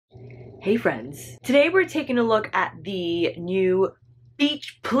Hey friends. Today we're taking a look at the new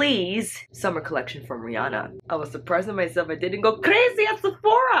Beach Please summer collection from Rihanna. I was surprised at myself I didn't go crazy at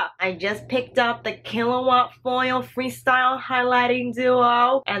Sephora. I just picked up the Killawat Foil Freestyle Highlighting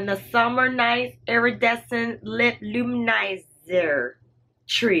Duo and the Summer Nights Iridescent Lip Luminizer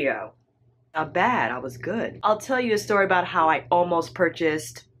Trio. Not bad, I was good. I'll tell you a story about how I almost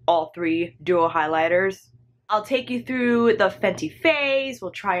purchased all three duo highlighters. I'll take you through the Fenty phase,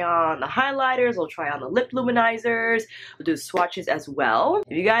 we'll try on the highlighters, we'll try on the lip luminizers, we'll do swatches as well.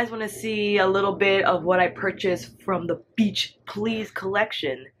 If you guys want to see a little bit of what I purchased from the Beach Please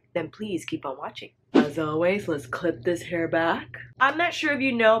collection, then please keep on watching. As always, let's clip this hair back. I'm not sure if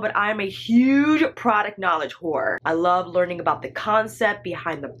you know, but I'm a huge product knowledge whore. I love learning about the concept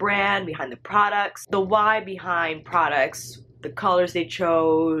behind the brand, behind the products, the why behind products, the colors they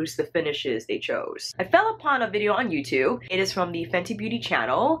chose, the finishes they chose. I fell upon a video on YouTube. It is from the Fenty Beauty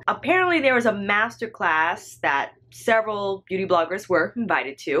channel. Apparently there was a masterclass that several beauty bloggers were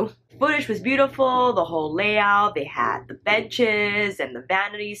invited to. Footage was beautiful, the whole layout. They had the benches and the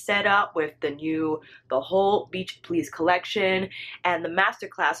vanities set up with the whole Beach Please collection. And the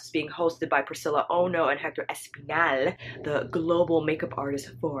masterclass was being hosted by Priscilla Ono and Hector Espinal, the global makeup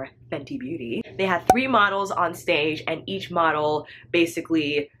artist for Fenty Beauty. They had 3 models on stage and each model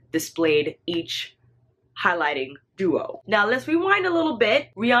basically displayed each highlighting duo. Now let's rewind a little bit.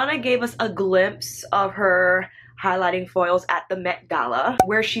 Rihanna gave us a glimpse of her highlighting foils at the Met Gala,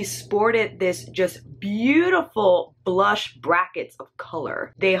 where she sported this just beautiful blush brackets of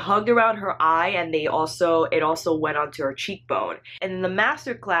color. They hugged around her eye and it also went onto her cheekbone. And in the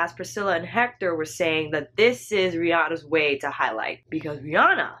masterclass, Priscilla and Hector were saying that this is Rihanna's way to highlight, because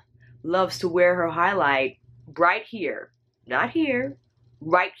Rihanna loves to wear her highlight right here, not here,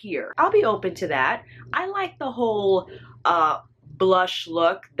 right here. I'll be open to that. I like the whole blush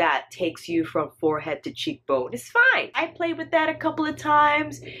look that takes you from forehead to cheekbone. It's fine. I played with that a couple of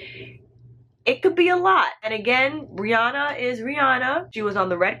times. It could be a lot. And again, Rihanna is Rihanna. She was on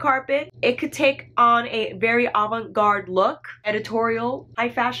the red carpet. It could take on a very avant-garde look, editorial, high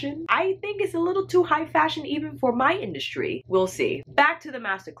fashion. I think it's a little too high fashion even for my industry. We'll see. Back to the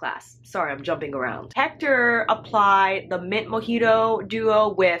masterclass. Sorry, I'm jumping around. Hector applied the Mint Mojito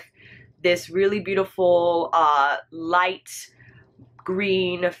duo with this really beautiful light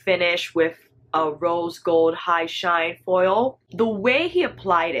green finish with a rose gold high shine foil. The way he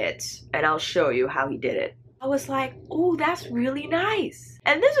applied it, and I'll show you how he did it, I was like, oh, that's really nice.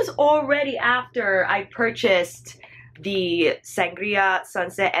 And this was already after I purchased the Sangria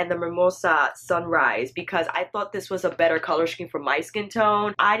Sunset and the Mimosa Sunrise, because I thought this was a better color scheme for my skin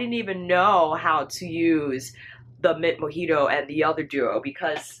tone. I didn't even know how to use the Mint Mojito and the other duo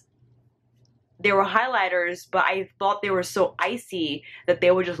because they were highlighters, but I thought they were so icy that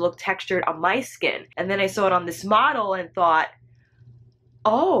they would just look textured on my skin. And then I saw it on this model and thought,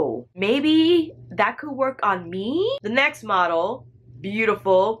 oh, maybe that could work on me? The next model,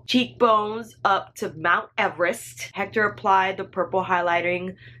 beautiful, cheekbones up to Mount Everest. Hector applied the purple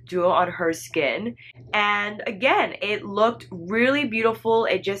highlighting duo on her skin. And again, it looked really beautiful.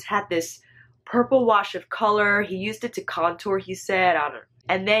 It just had this purple wash of color. He used it to contour, he said. I don't know.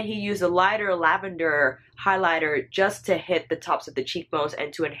 And then he used a lighter lavender highlighter just to hit the tops of the cheekbones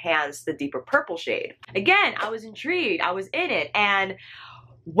and to enhance the deeper purple shade. Again, I was intrigued. I was in it and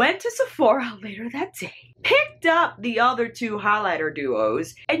went to Sephora later that day, picked up the other 2 highlighter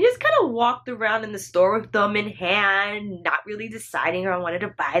duos, and just kind of walked around in the store with them in hand, not really deciding if I wanted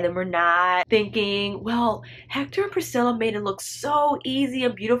to buy them or not, thinking, well, Hector and Priscilla made it look so easy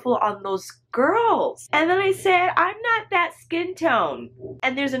and beautiful on those girls. And then I said, I'm not that skin tone.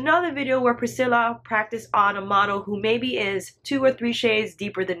 And there's another video where Priscilla practiced on a model who maybe is 2 or 3 shades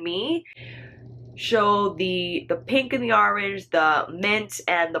deeper than me. Show the pink and the orange, the mint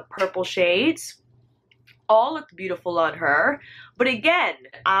and the purple shades. All looked beautiful on her. But again,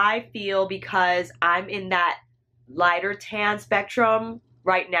 I feel because I'm in that lighter tan spectrum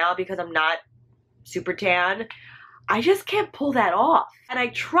right now because I'm not super tan, I just can't pull that off. And I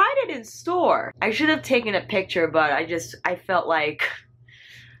tried it in store. I should have taken a picture, but I felt like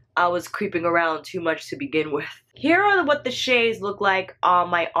I was creeping around too much to begin with. Here are what the shades look like on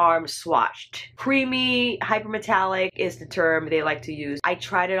my arm swatched. Creamy, hypermetallic is the term they like to use. I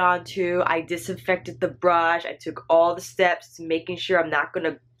tried it on too. I disinfected the brush. I took all the steps to making sure I'm not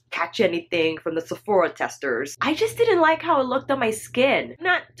gonna catch anything from the Sephora testers. I just didn't like how it looked on my skin.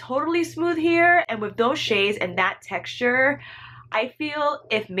 Not totally smooth here, and with those shades and that texture, I feel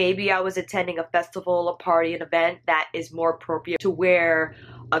if maybe I was attending a festival, a party, an event, that is more appropriate to wear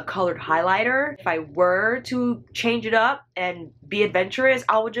a colored highlighter. If I were to change it up and be adventurous,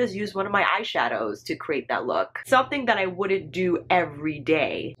 I would just use one of my eyeshadows to create that look. Something that I wouldn't do every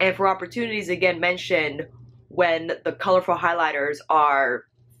day. And for opportunities, again, mentioned when the colorful highlighters are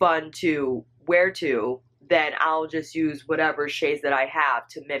fun to wear to, then I'll just use whatever shades that I have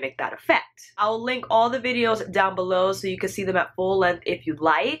to mimic that effect. I'll link all the videos down below so you can see them at full length if you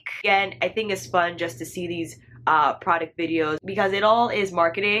like. Again, I think it's fun just to see these product videos because it all is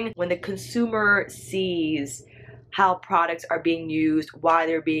marketing. When the consumer sees how products are being used, why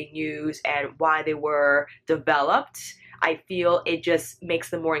they're being used, and why they were developed, I feel it just makes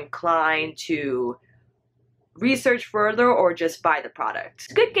them more inclined to research further or just buy the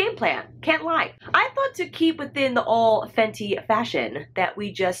product. Good game plan, can't lie. I thought to keep within the all Fenty fashion that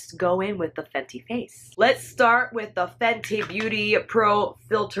we just go in with the Fenty face. Let's start with the Fenty Beauty Pro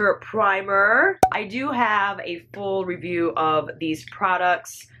Filter Primer. I do have a full review of these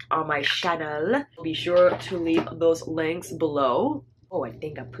products on my channel. Be sure to leave those links below. Oh, I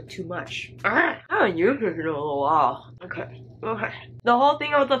think I put too much. I haven't used this in a little while. Okay. The whole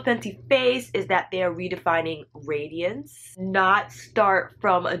thing about the Fenty face is that they are redefining radiance. Not start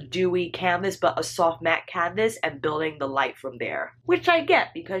from a dewy canvas, but a soft matte canvas and building the light from there. Which I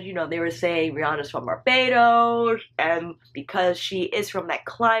get because, you know, they were saying Rihanna's from Barbados, and because she is from that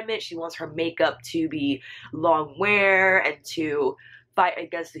climate, she wants her makeup to be long wear and to fight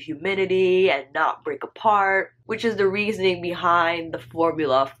against the humidity and not break apart, which is the reasoning behind the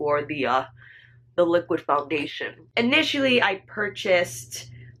formula for the liquid foundation. Initially, I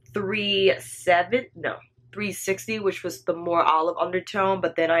purchased 360, which was the more olive undertone,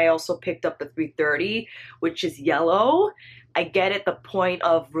 but then I also picked up the 330, which is yellow. I get it, the point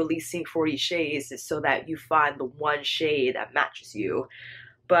of releasing 40 shades is so that you find the one shade that matches you.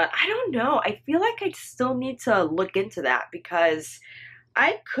 But I don't know, I feel like I still need to look into that because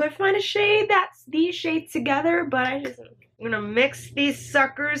I could find a shade that's these shades together, but I'm gonna mix these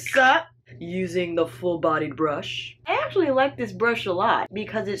suckers up using the full-bodied brush. I actually like this brush a lot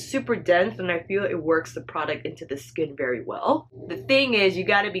because it's super dense and I feel it works the product into the skin very well. The thing is, you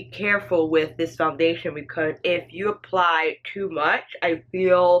gotta be careful with this foundation because if you apply too much, I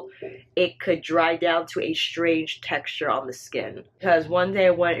feel it could dry down to a strange texture on the skin. Because one day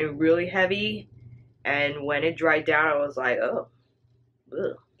I went in really heavy and when it dried down, I was like, oh,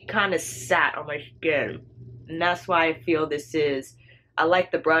 ugh. It kind of sat on my skin. And that's why I feel this is, I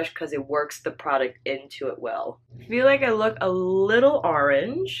like the brush because it works the product into it well. I feel like I look a little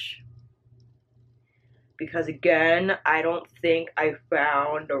orange because again, I don't think I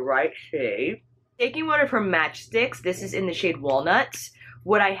found the right shade. Taking one from Matchstix, this is in the shade Walnut.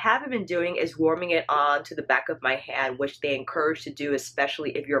 What I haven't been doing is warming it on to the back of my hand, which they encourage to do,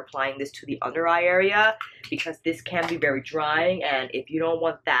 especially if you're applying this to the under eye area, because this can be very drying, and if you don't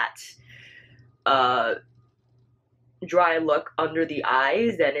want that dry look under the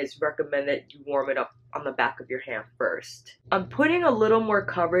eyes, then it's recommended you warm it up on the back of your hand first. I'm putting a little more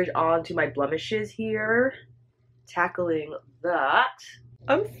coverage onto my blemishes here, tackling that.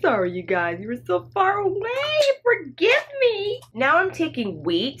 I'm sorry, you guys, you were so far away. Forgive me. Now I'm taking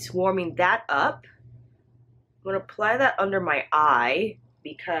wheat, warming that up. I'm gonna apply that under my eye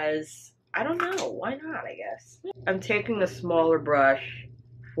because I don't know, why not, I guess. I'm taking a smaller brush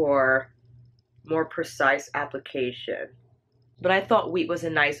for more precise application. But I thought wheat was a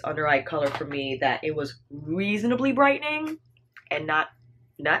nice under eye color for me, that it was reasonably brightening and not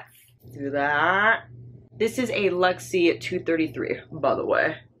nuts. Do that. This is a Luxie 233, by the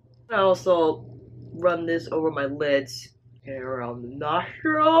way. I also run this over my lids and around the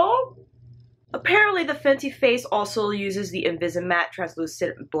nostril. Apparently the Fenty face also uses the Invisimatte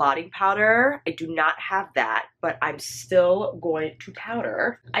translucent blotting powder. I do not have that, but I'm still going to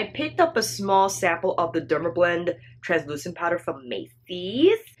powder. I picked up a small sample of the Dermablend translucent powder from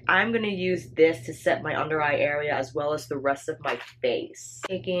Macy's. I'm gonna use this to set my under eye area as well as the rest of my face.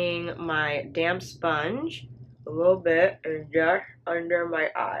 Taking my damp sponge a little bit and just under my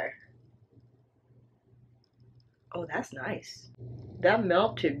eye. Oh, that's nice. That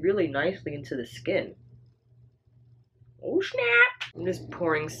melted really nicely into the skin. Oh snap! I'm just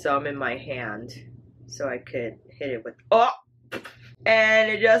pouring some in my hand so I could hit it with, oh!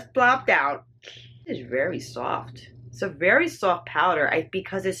 And it just plopped out. It's very soft. It's a very soft powder.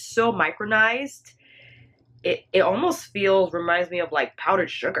 Because it's so micronized, it almost reminds me of like powdered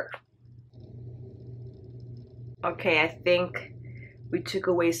sugar. Okay, I think we took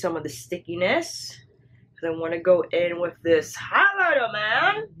away some of the stickiness. I want to go in with this highlighter,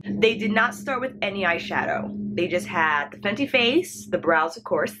 man. They did not start with any eyeshadow. They just had the Fenty face, the brows, of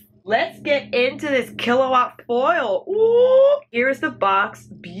course, Let's get into this Killawat foil. Ooh, here's the box.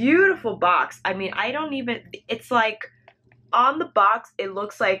 Beautiful box. I mean, I don't even, it's like on the box, it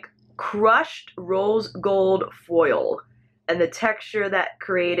looks like crushed rose gold foil. And the texture that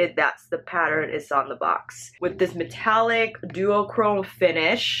created, that's the pattern is on the box. With this metallic duochrome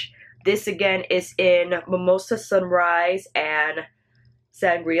finish. This again is in Mimosa Sunrise and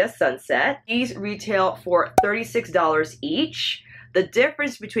Sangria Sunset. These retail for $36 each. The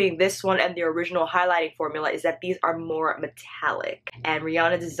difference between this one and the original highlighting formula is that these are more metallic. And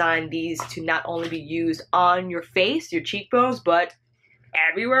Rihanna designed these to not only be used on your face, your cheekbones, but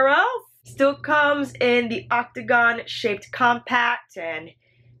everywhere else. Still comes in the octagon shaped compact, and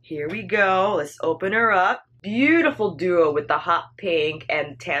here we go. Let's open her up. Beautiful duo with the hot pink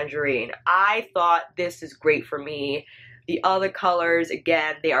and tangerine. I thought this is great for me. The other colors,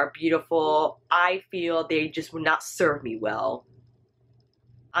 again, they are beautiful. I feel they just would not serve me well.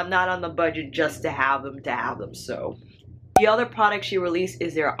 I'm not on the budget just to have them, so. The other product she released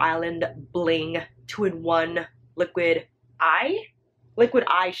is their Island Bling 2-in-1 liquid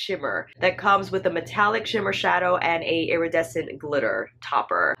eye shimmer that comes with a metallic shimmer shadow and a iridescent glitter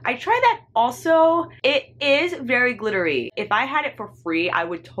topper. I tried that also. It is very glittery. If I had it for free, I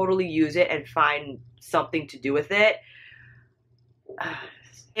would totally use it and find something to do with it.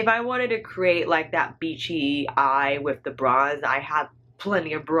 If I wanted to create like that beachy eye with the bronze, I have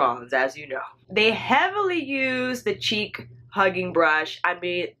plenty of bronze, as you know. They heavily use the cheek hugging brush. I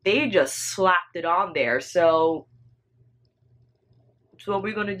mean, they just slapped it on there, so that's what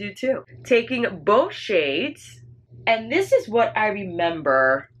we're gonna do too. Taking both shades, and this is what I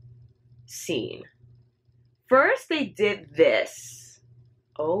remember seeing. First they did this.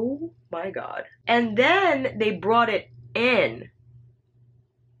 Oh my god. And then they brought it in.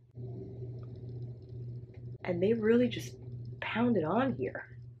 And they really just pounded on here.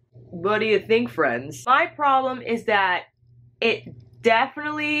 What do you think, friends? My problem is that it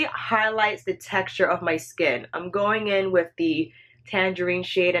definitely highlights the texture of my skin. I'm going in with the tangerine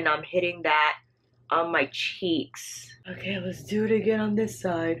shade and I'm hitting that on my cheeks. Okay, let's do it again on this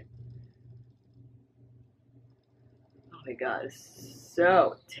side. Oh my god, it's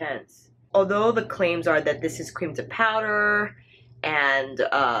so tense. Although the claims are that this is cream to powder and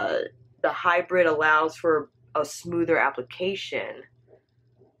the hybrid allows for a smoother application,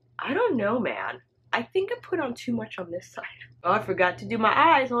 I don't know, man. I think I put on too much on this side. Oh, I forgot to do my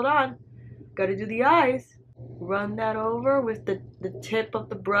eyes. Hold on. Gotta do the eyes. Run that over with the tip of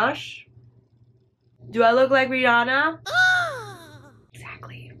the brush. Do I look like Rihanna?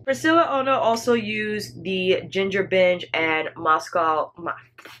 Exactly. Priscilla Ono also used the Ginger Binge and Moscow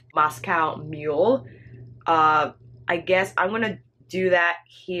Mule. I guess I'm gonna do that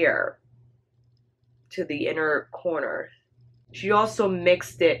here to the inner corner. She also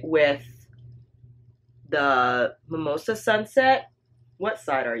mixed it with the Mimosa Sunset. What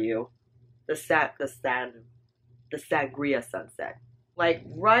side are you? The Sangria Sunset. Like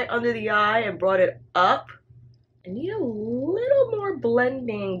right under the eye and brought it up. I need a little more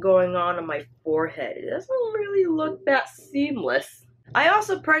blending going on my forehead. It doesn't really look that seamless. I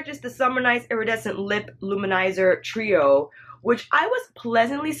also purchased the Summer Nights Iridescent Lip Luminizer Trio, which I was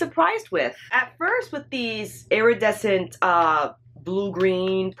pleasantly surprised with. At first, with these iridescent blue,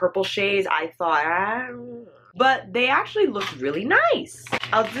 green, purple shades, I thought, but they actually looked really nice.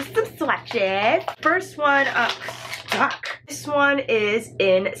 I'll do some swatches. First one, stuck. This one is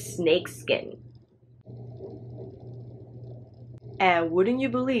in Snakeskin. And wouldn't you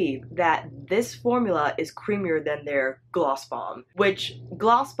believe that this formula is creamier than their Gloss Bomb, which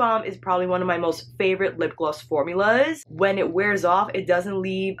Gloss Bomb is probably one of my most favorite lip gloss formulas. When it wears off, it doesn't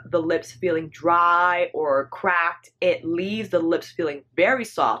leave the lips feeling dry or cracked. It leaves the lips feeling very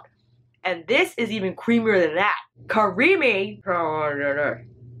soft. And this is even creamier than that. Creamy.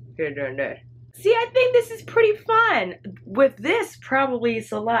 See, I think this is pretty fun. With this, probably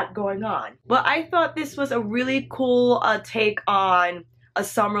it's a lot going on. But I thought this was a really cool take on a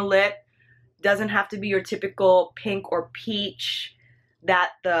summer lip. Doesn't have to be your typical pink or peach.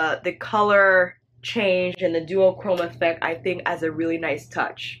 That the color change and the duochrome effect, I think, as a really nice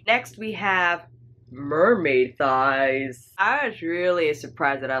touch. Next, we have Mermaid Thighs. I was really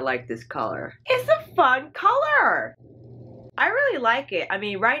surprised that I like this color. It's a fun color. I really like it. I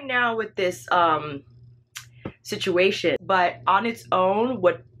mean, right now with this situation, but on its own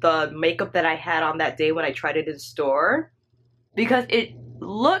with the makeup that I had on that day when I tried it in store, because it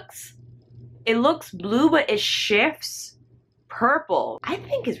looks blue, but it shifts purple. I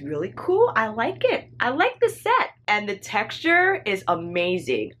think it's really cool. I like it. I like the set, and the texture is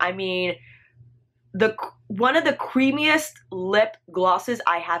amazing. I mean, the one of the creamiest lip glosses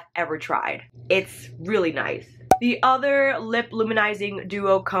I have ever tried. It's really nice. The other lip luminizing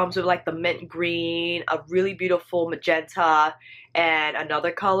duo comes with like the mint green, a really beautiful magenta, and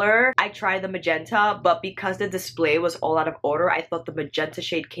another color. I tried the magenta, but because the display was all out of order, I thought the magenta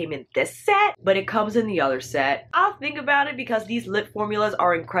shade came in this set, but it comes in the other set. I'll think about it because these lip formulas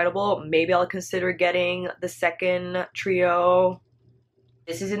are incredible. Maybe I'll consider getting the second trio.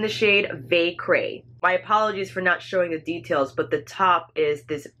 This is in the shade Vey Cray. My apologies for not showing the details, but the top is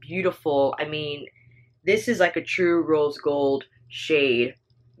this beautiful, I mean, this is like a true rose gold shade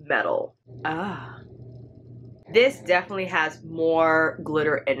metal. This definitely has more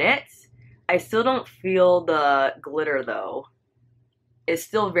glitter in it. I still don't feel the glitter though. It's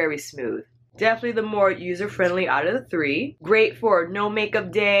still very smooth. Definitely the more user-friendly out of the three. Great for no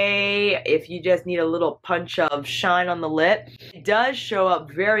makeup day, if you just need a little punch of shine on the lip. It does show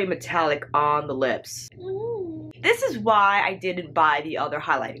up very metallic on the lips. This is why I didn't buy the other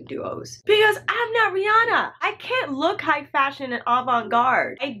highlighting duos. Because I'm not Rihanna. I can't look high fashion and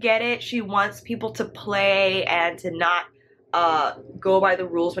avant-garde. I get it, she wants people to play and to not go by the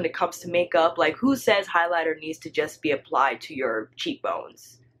rules when it comes to makeup. Like, who says highlighter needs to just be applied to your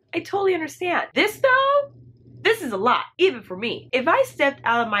cheekbones? I totally understand. This though, this is a lot, even for me. If I stepped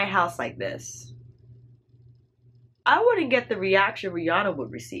out of my house like this, I wouldn't get the reaction Rihanna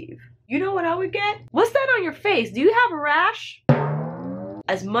would receive. You know what I would get? What's that on your face? Do you have a rash?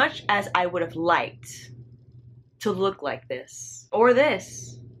 As much as I would have liked to look like this, or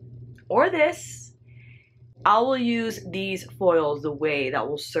this, or this, I will use these foils the way that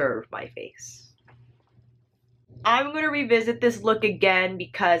will serve my face. I'm going to revisit this look again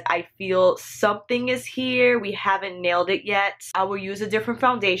because I feel something is here. We haven't nailed it yet. I will use a different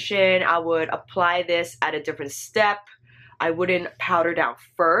foundation. I would apply this at a different step. I wouldn't powder down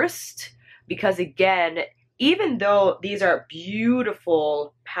first because, again, even though these are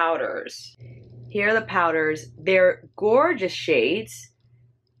beautiful powders, here are the powders. They're gorgeous shades.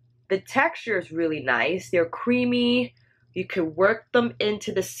 The texture is really nice. They're creamy. You can work them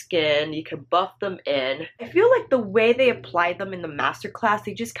into the skin. You can buff them in. I feel like the way they applied them in the masterclass,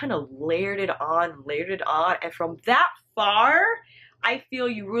 they just kind of layered it on. And from that far, I feel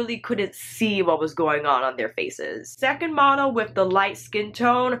you really couldn't see what was going on their faces. Second model with the light skin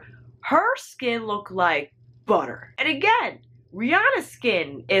tone, her skin looked like butter. And again, Rihanna's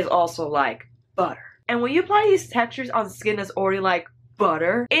skin is also like butter. And when you apply these textures on skin that's already like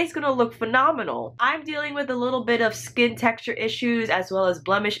butter, it's gonna look phenomenal. I'm dealing with a little bit of skin texture issues as well as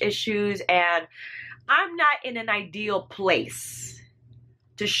blemish issues, and I'm not in an ideal place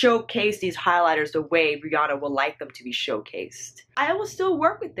to showcase these highlighters the way Rihanna would like them to be showcased. I will still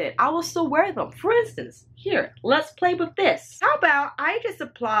work with it. I will still wear them. For instance, here, let's play with this. How about I just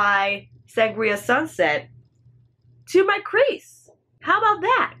apply Sangria Sunset to my crease? How about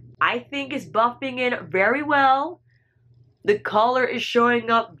that? I think it's buffing in very well. The color is showing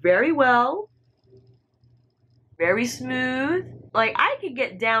up very well. Very smooth. Like, I could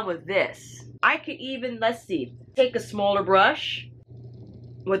get down with this. I could even, let's see, take a smaller brush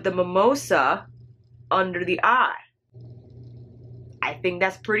with the mimosa under the eye. I think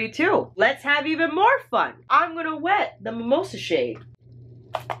that's pretty too. Let's have even more fun. I'm gonna wet the mimosa shade.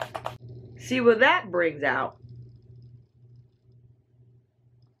 See what that brings out.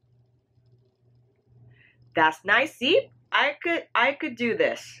 That's nice, see? I could do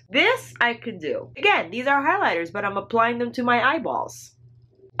this. This I could do. Again, these are highlighters, but I'm applying them to my eyeballs.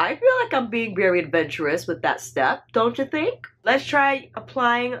 I feel like I'm being very adventurous with that step, don't you think? Let's try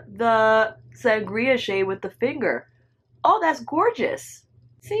applying the Sangria shade with the finger. Oh, that's gorgeous.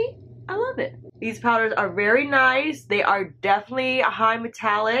 See? I love it. These powders are very nice. They are definitely a high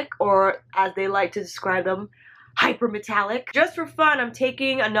metallic, or as they like to describe them, hyper metallic. Just for fun, I'm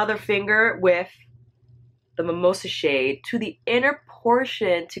taking another finger with the mimosa shade to the inner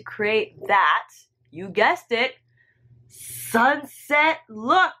portion to create that, you guessed it, sunset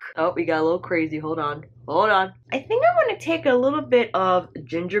look. Oh, we got a little crazy. Hold on. I think I want to take a little bit of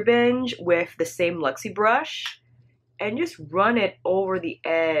Ginger Binge with the same Luxie brush and just run it over the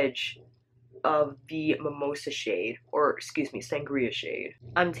edge of the mimosa shade, or excuse me, Sangria shade.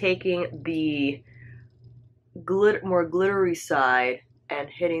 I'm taking the more glittery side and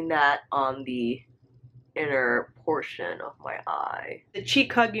hitting that on the inner portion of my eye. The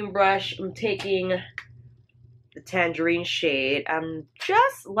cheek hugging brush, I'm taking the tangerine shade. I'm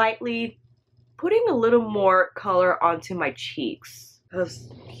just lightly putting a little more color onto my cheeks,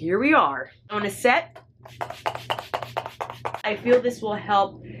 because here we are. On a set, I feel this will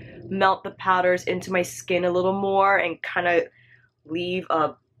help melt the powders into my skin a little more and kind of leave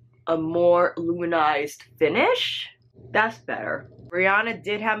a a more luminized finish. That's better. Rihanna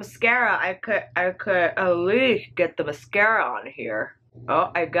did have mascara. I could at least get the mascara on here.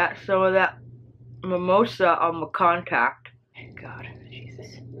 Oh, I got some of that mimosa on my contact. Thank God, Jesus.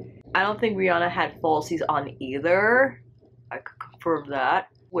 I don't think Rihanna had falsies on either. I could confirm that,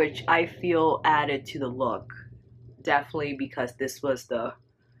 which I feel added to the look. Definitely because this was the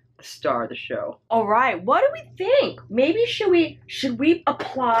star of the show. All right, what do we think? Maybe should we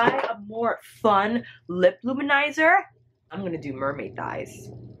apply a more fun lip luminizer? I'm gonna do mermaid thighs.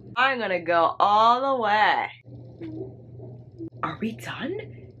 I'm gonna go all the way. Are we done?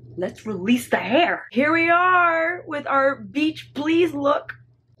 Let's release the hair. Here we are with our beach please look.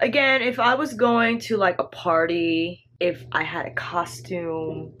 Again, if I was going to like a party, if I had a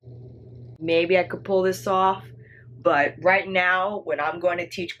costume, maybe I could pull this off. But right now, when I'm going to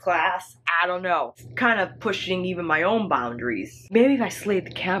teach class, I don't know. It's kind of pushing even my own boundaries. Maybe if I slayed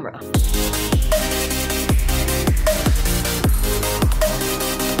the camera.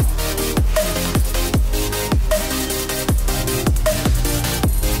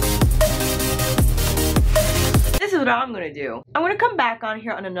 This is what I'm gonna do. I'm gonna come back on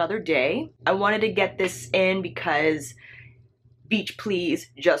here on another day. I wanted to get this in because Beach Please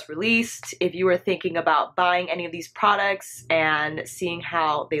just released. If you were thinking about buying any of these products and seeing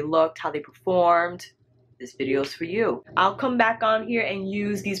how they looked, how they performed, this video is for you. I'll come back on here and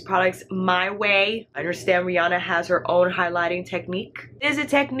use these products my way. I understand Rihanna has her own highlighting technique. It is a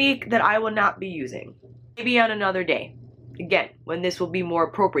technique that I will not be using. Maybe on another day. Again, when this will be more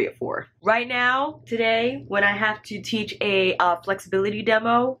appropriate for. Right now, today, when I have to teach a flexibility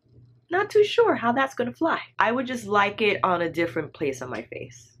demo, not too sure how that's gonna fly. I would just like it on a different place on my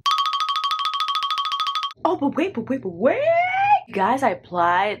face. Oh, but wait. Guys, I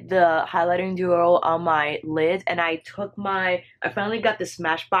applied the highlighting duo on my lids and I finally got the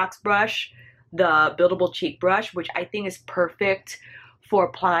Smashbox brush, the buildable cheek brush, which I think is perfect for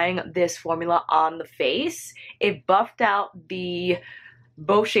applying this formula on the face. It buffed out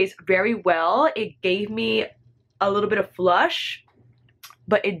both shades very well. It gave me a little bit of flush,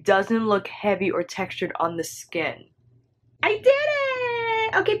 but it doesn't look heavy or textured on the skin. I did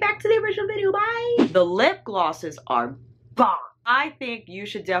it! Okay, back to the original video, bye! The lip glosses are bomb. I think you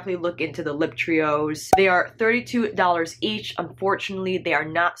should definitely look into the lip trios. They are $32 each. Unfortunately, they are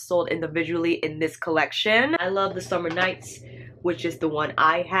not sold individually in this collection. I love the Summer Nights, which is the one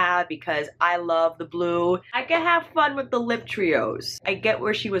I have because I love the blue. I can have fun with the lip trios. I get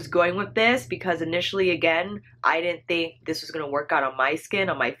where she was going with this because initially, again, I didn't think this was gonna work out on my skin,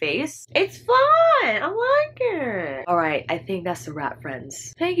 on my face. It's fun, I like it. All right, I think that's a wrap,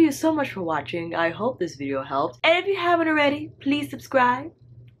 friends. Thank you so much for watching. I hope this video helped. And if you haven't already, please subscribe,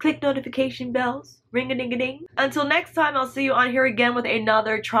 click notification bells, ring-a-ding-a-ding. Until next time, I'll see you on here again with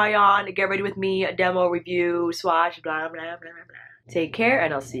another try on, get ready with me, a demo, review, swatch, blah, blah, blah, blah, blah. Take care,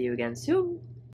 and I'll see you again soon.